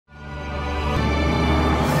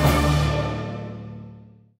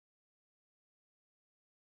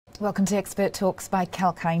Welcome to Expert Talks by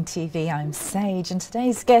Kalkine TV. I'm Sage, and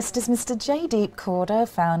today's guest is Mr Jaydeep Korde,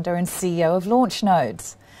 founder and CEO of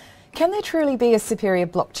Launchnodes. Can there truly be a superior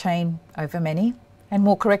blockchain over many? And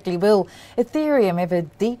more correctly, will Ethereum ever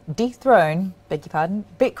dethrone,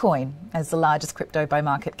 Bitcoin as the largest crypto by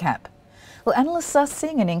market cap? Well, analysts are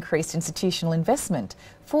seeing an increased institutional investment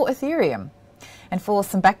for Ethereum. And for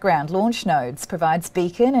some background, Launchnodes provides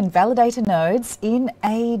Beacon and Validator nodes in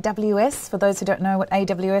AWS. For those who don't know what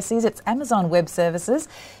AWS is, it's Amazon Web Services,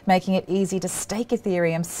 making it easy to stake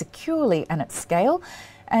Ethereum securely and at scale.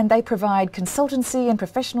 And they provide consultancy and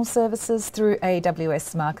professional services through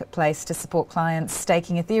AWS Marketplace to support clients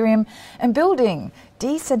staking Ethereum and building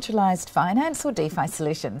decentralized finance or DeFi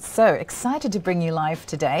solutions. So excited to bring you live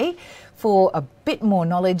today for a bit more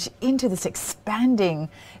knowledge into this expanding,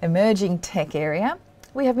 emerging tech area.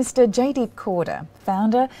 We have Mr Jaydeep Korde,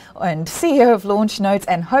 founder and CEO of Launchnodes,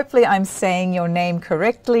 and hopefully I'm saying your name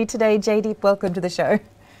correctly today. Jaydeep, welcome to the show.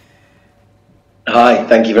 Hi,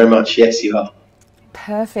 thank you very much. Yes, you are.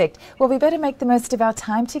 Perfect. Well, we better make the most of our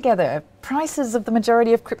time together. Prices of the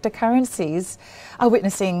majority of cryptocurrencies are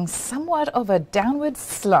witnessing somewhat of a downward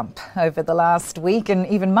slump over the last week and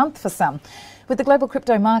even month for some, with the global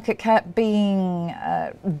crypto market cap being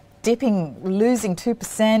dipping, losing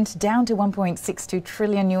 2%, down to 1.62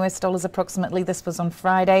 trillion US dollars approximately. This was on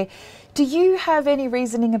Friday. Do you have any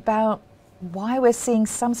reasoning about why we're seeing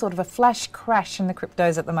some sort of a flash crash in the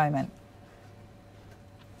cryptos at the moment?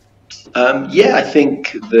 Yeah, I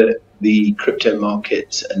think that the crypto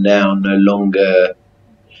markets are now no longer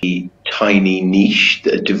a tiny niche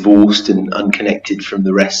that are divorced and unconnected from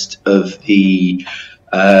the rest of the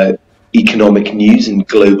economic news and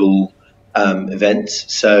global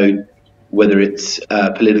events. So whether it's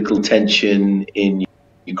political tension in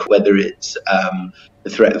Ukraine, whether it's the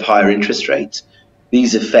threat of higher interest rates,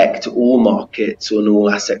 these affect all markets and all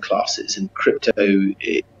asset classes, and crypto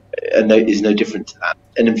is no different to that.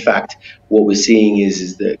 And in fact, what we're seeing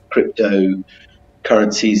is that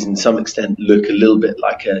cryptocurrencies, in some extent, look a little bit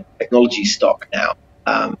like a technology stock now,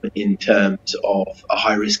 in terms of a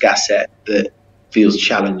high-risk asset that feels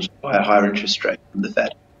challenged by a higher interest rate from the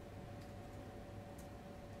Fed.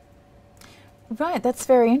 Right, that's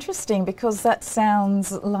very interesting, because that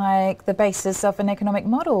sounds like the basis of an economic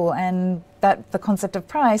model, and that the concept of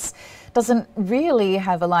price doesn't really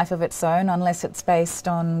have a life of its own unless it's based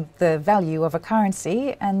on the value of a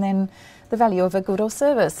currency and then the value of a good or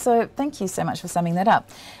service. So thank you so much for summing that up.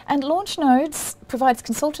 And Launchnodes provides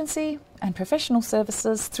consultancy and professional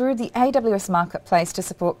services through the AWS Marketplace to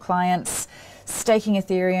support clients staking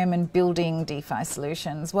Ethereum and building DeFi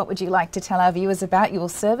solutions. What would you like to tell our viewers about your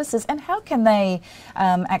services, and how can they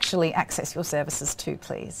actually access your services too,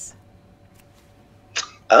 please?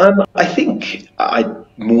 I think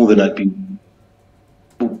more than I'd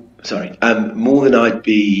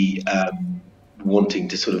be wanting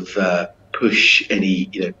to sort of push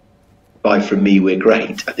any, buy from me, we're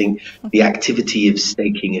great. I think the activity of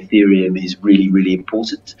staking Ethereum is really, really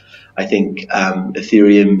important. I think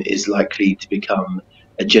Ethereum is likely to become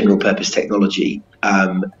a general purpose technology,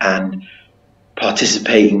 and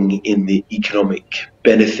participating in the economic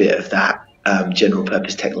benefit of that general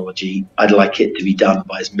purpose technology, I'd like it to be done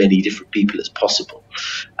by as many different people as possible.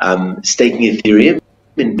 Staking Ethereum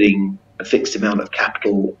and putting a fixed amount of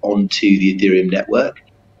capital onto the Ethereum network,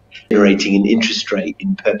 generating an interest rate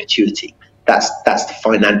in perpetuity. That's the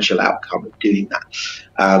financial outcome of doing that.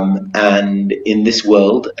 And in this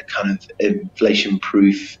world, a kind of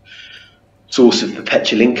inflation-proof source of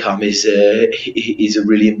perpetual income is a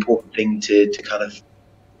really important thing to kind of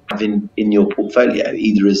have in your portfolio,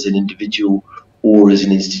 either as an individual or as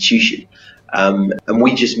an institution. And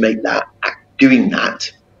we just make doing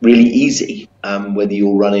that really easy, whether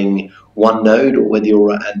you're running one node or whether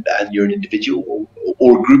you're an individual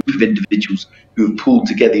or a group of individuals who have pulled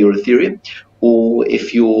together your Ethereum, or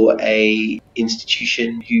if you're a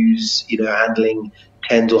institution who's handling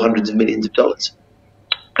tens or hundreds of millions of dollars.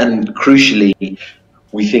 And crucially,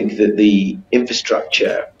 we think that the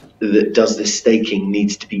infrastructure that does this staking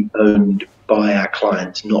needs to be owned by our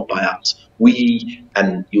clients, not by us. We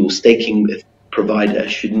and your staking provider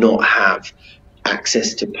should not have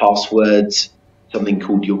access to passwords, something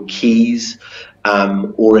called your keys,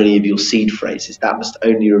 or any of your seed phrases. That must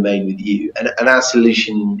only remain with you. And our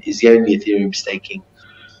solution is the only Ethereum staking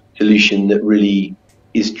solution that really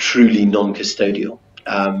is truly non-custodial.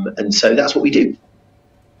 And so that's what we do.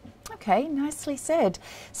 Okay, nicely said.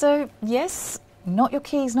 So yes, not your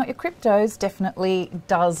keys, not your cryptos, definitely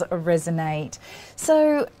does resonate.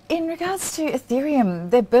 So in regards to Ethereum,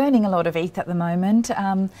 they're burning a lot of ETH at the moment.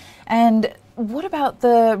 And what about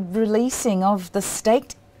the releasing of the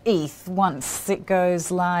staked ETH once it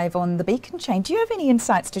goes live on the Beacon chain. Do you have any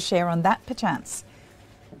insights to share on that, perchance?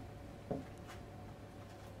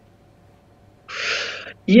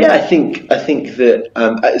 Yeah, I think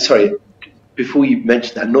that sorry, before you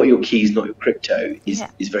mention that, not your keys, not your crypto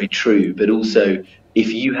is very true. But also,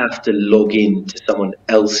 if you have to log in to someone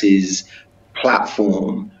else's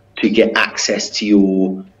platform to get access to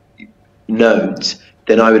your nodes,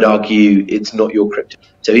 then I would argue it's not your crypto.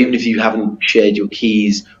 So even if you haven't shared your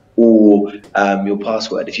keys or your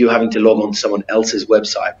password, if you're having to log on to someone else's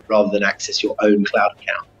website rather than access your own cloud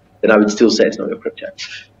account, then I would still say it's not your crypto.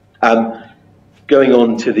 Going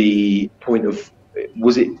on to the point of,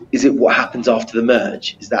 is it what happens after the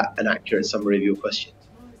merge? Is that an accurate summary of your question?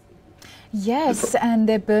 Yes, and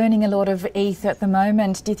they're burning a lot of ETH at the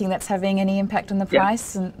moment. Do you think that's having any impact on the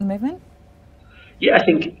price and the movement? Yeah, I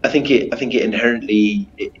think it inherently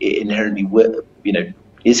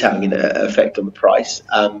is having an effect on the price.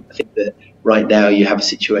 I think that right now you have a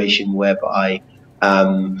situation whereby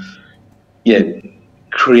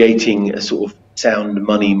creating a sort of sound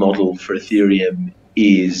money model for Ethereum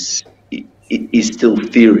is still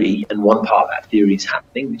theory, and one part of that theory is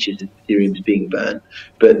happening, which is Ethereum is being burned.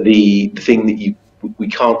 But the thing that we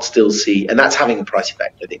can't still see, and that's having a price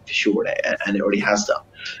effect, I think, for sure, and it already has done.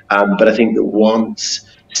 But I think that once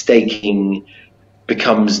staking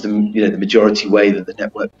becomes the majority way that the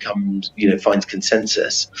network finds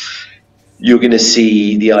consensus, you're going to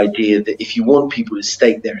see the idea that if you want people to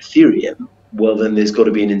stake their Ethereum, well, then there's got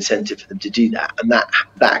to be an incentive for them to do that, and that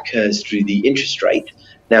occurs through the interest rate.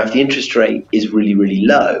 Now, if the interest rate is really, really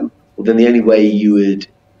low, well, then the only way you would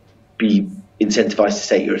be incentivized to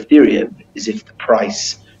stake your Ethereum is if the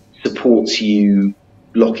price supports you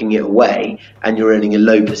locking it away and you're earning a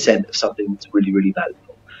low percent of something that's really, really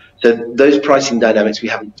valuable. So those pricing dynamics we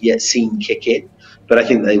haven't yet seen kick in, but I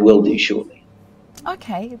think they will do shortly.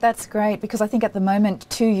 Okay, that's great, because I think at the moment,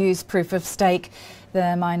 to use proof of stake,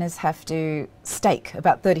 the miners have to stake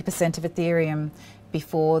about 30% of Ethereum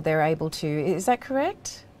before they're able to. Is that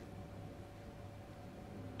correct?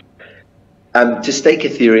 To stake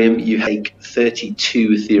Ethereum, you take 32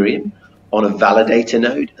 Ethereum on a validator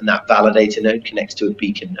node, and that validator node connects to a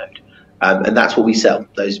beacon node. And that's what we sell,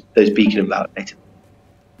 those beacon and validator.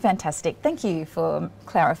 Fantastic. Thank you for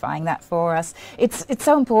clarifying that for us. It's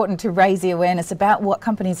so important to raise the awareness about what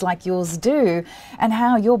companies like yours do and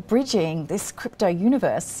how you're bridging this crypto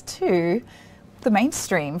universe to the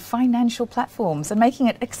mainstream financial platforms and making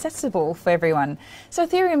it accessible for everyone. So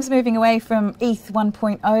Ethereum's moving away from ETH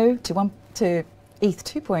 1.0 to ETH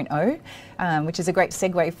 2.0, which is a great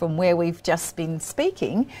segue from where we've just been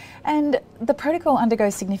speaking. And the protocol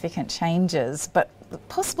undergoes significant changes, but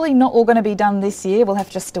possibly not all going to be done this year. We'll have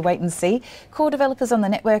just to wait and see. Core developers on the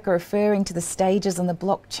network are referring to the stages on the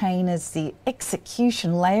blockchain as the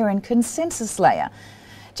execution layer and consensus layer.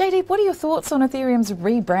 Jaydeep, what are your thoughts on Ethereum's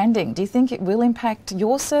rebranding? Do you think it will impact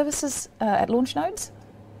your services at Launchnodes?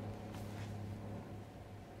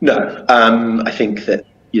 No, I think that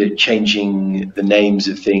changing the names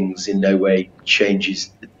of things in no way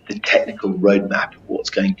changes the technical roadmap of what's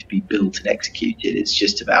going to be built and executed. It's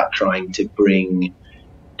just about trying to bring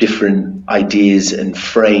different ideas and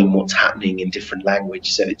frame what's happening in different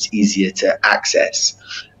language so it's easier to access.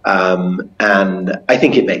 And I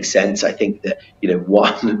think it makes sense. I think that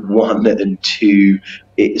one and two,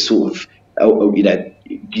 it sort of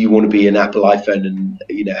do you want to be an Apple iPhone and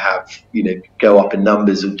have go up in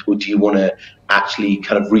numbers, or do you want to actually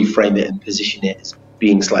kind of reframe it and position it as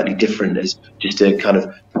being slightly different, as just a kind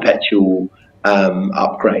of perpetual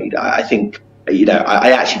upgrade? I think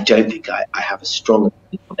I actually don't think I have a strong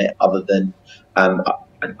opinion on it, other than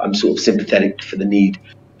I'm sort of sympathetic for the need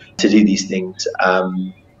to do these things,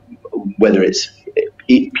 whether it's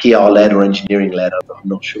PR-led or engineering-led, I'm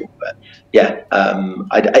not sure. But yeah,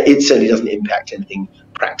 it certainly doesn't impact anything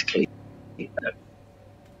practically.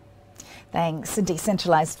 Thanks.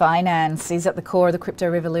 Decentralized finance is at the core of the crypto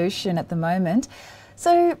revolution at the moment.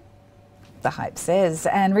 So the hype says.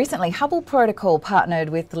 And recently, Hubble Protocol partnered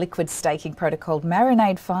with the liquid staking protocol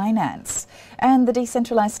Marinade Finance and the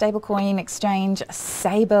decentralized stablecoin exchange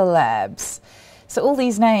Saber Labs. So all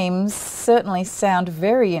these names certainly sound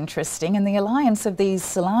very interesting, and the alliance of these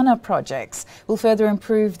Solana projects will further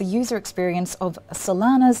improve the user experience of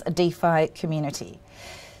Solana's DeFi community.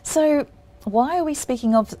 So why are we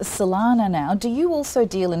speaking of Solana now? Do you also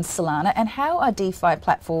deal in Solana, and how are DeFi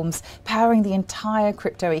platforms powering the entire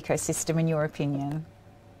crypto ecosystem in your opinion?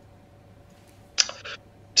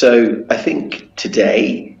 So I think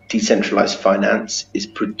today decentralized finance is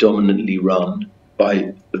predominantly run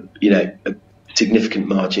by a significant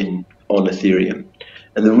margin on Ethereum.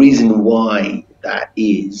 And the reason why that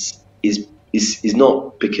is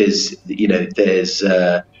not because, you know, there's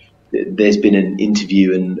been an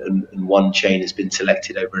interview and one chain has been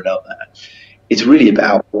selected over another. It's really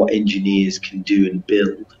about what engineers can do and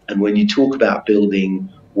build. And when you talk about building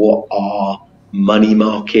what are money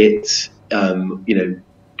markets, you know,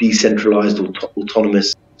 decentralized or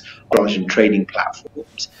autonomous and trading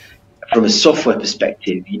platforms, from a software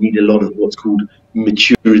perspective, you need a lot of what's called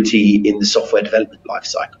maturity in the software development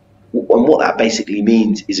lifecycle. And what that basically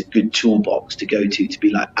means is a good toolbox to go to be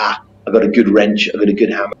like, I've got a good wrench, I've got a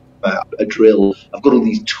good hammer, a drill. I've got all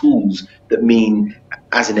these tools that mean,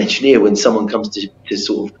 as an engineer, when someone comes to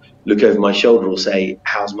sort of look over my shoulder or say,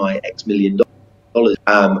 how's my X million dollars,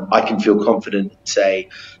 I can feel confident and say,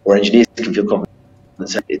 or engineers can feel confident and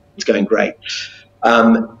say, it's going great.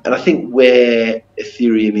 And I think where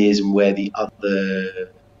Ethereum is and where the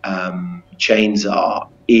other chains are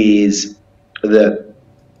is that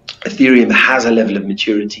Ethereum has a level of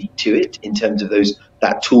maturity to it in terms of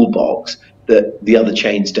that toolbox that the other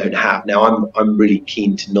chains don't have. Now, I'm really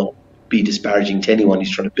keen to not be disparaging to anyone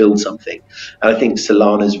who's trying to build something, and I think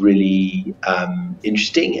Solana's really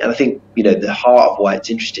interesting. And I think, you know, the heart of why it's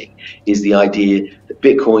interesting is the idea that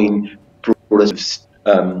Bitcoin brought us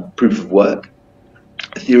proof of work.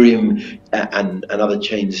 Ethereum and other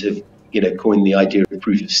chains have, you know, coined the idea of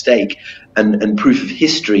proof of stake, and proof of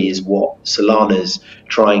history is what Solana's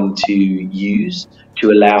trying to use to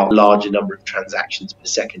allow a larger number of transactions per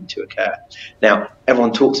second to occur. Now,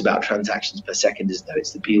 everyone talks about transactions per second as though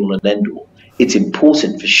it's the be-all and end-all. It's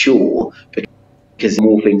important for sure, because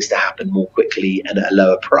more things to happen more quickly and at a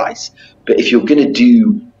lower price. But if you're going to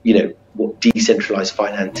do, you know, what decentralized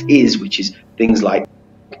finance is, which is things like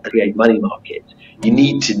create money markets, you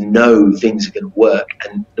need to know things are going to work,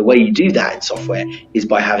 and the way you do that in software is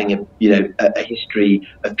by having a history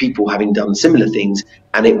of people having done similar things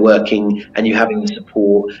and it working, and you having the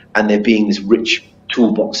support and there being this rich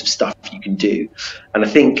toolbox of stuff you can do. And I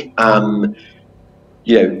think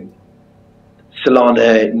you know,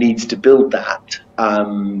 Solana needs to build that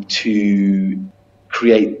to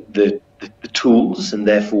create the tools and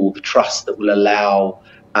therefore the trust that will allow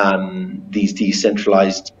these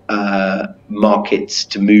decentralized markets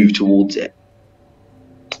to move towards it.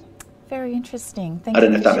 Very interesting. I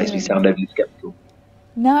don't know if that makes me sound overly skeptical.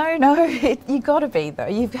 No, you got to be though.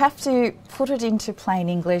 You have to put it into plain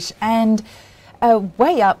English and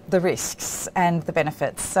weigh up the risks and the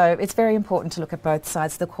benefits. So it's very important to look at both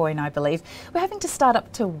sides of the coin, I believe. We're having to start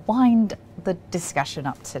up to wind the discussion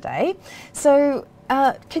up today. So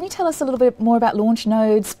can you tell us a little bit more about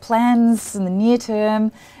Launchnodes, plans in the near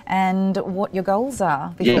term, and what your goals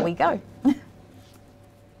are before we go?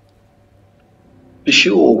 For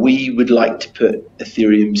sure, we would like to put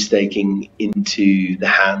Ethereum staking into the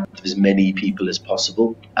hands of as many people as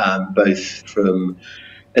possible, both from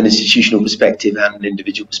an institutional perspective and an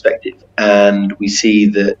individual perspective. And we see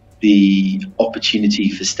that the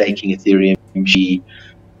opportunity for staking Ethereum,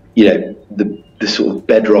 you know, the sort of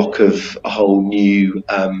bedrock of a whole new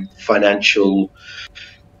financial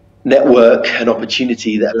network and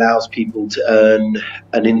opportunity that allows people to earn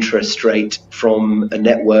an interest rate from a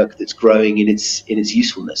network that's growing in its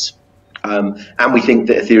usefulness. And we think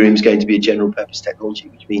that Ethereum is going to be a general purpose technology,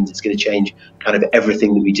 which means it's going to change kind of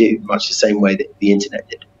everything that we do, much the same way that the internet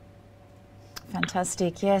did.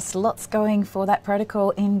 Fantastic. Yes, lots going for that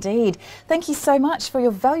protocol indeed. Thank you so much for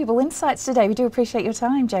your valuable insights today. We do appreciate your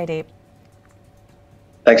time, Jaydeep.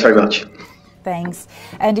 Thanks very much. Thanks.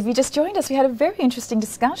 And if you just joined us, we had a very interesting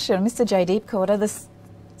discussion. Mr Jaydeep Korde, the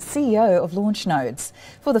CEO of Launchnodes.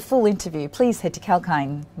 For the full interview, please head to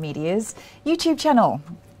Kalkine Media's YouTube channel.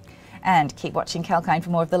 And keep watching Kalkine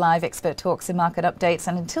for more of the live expert talks and market updates.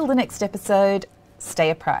 And until the next episode,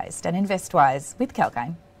 stay apprised and invest wise with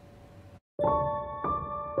Kalkine.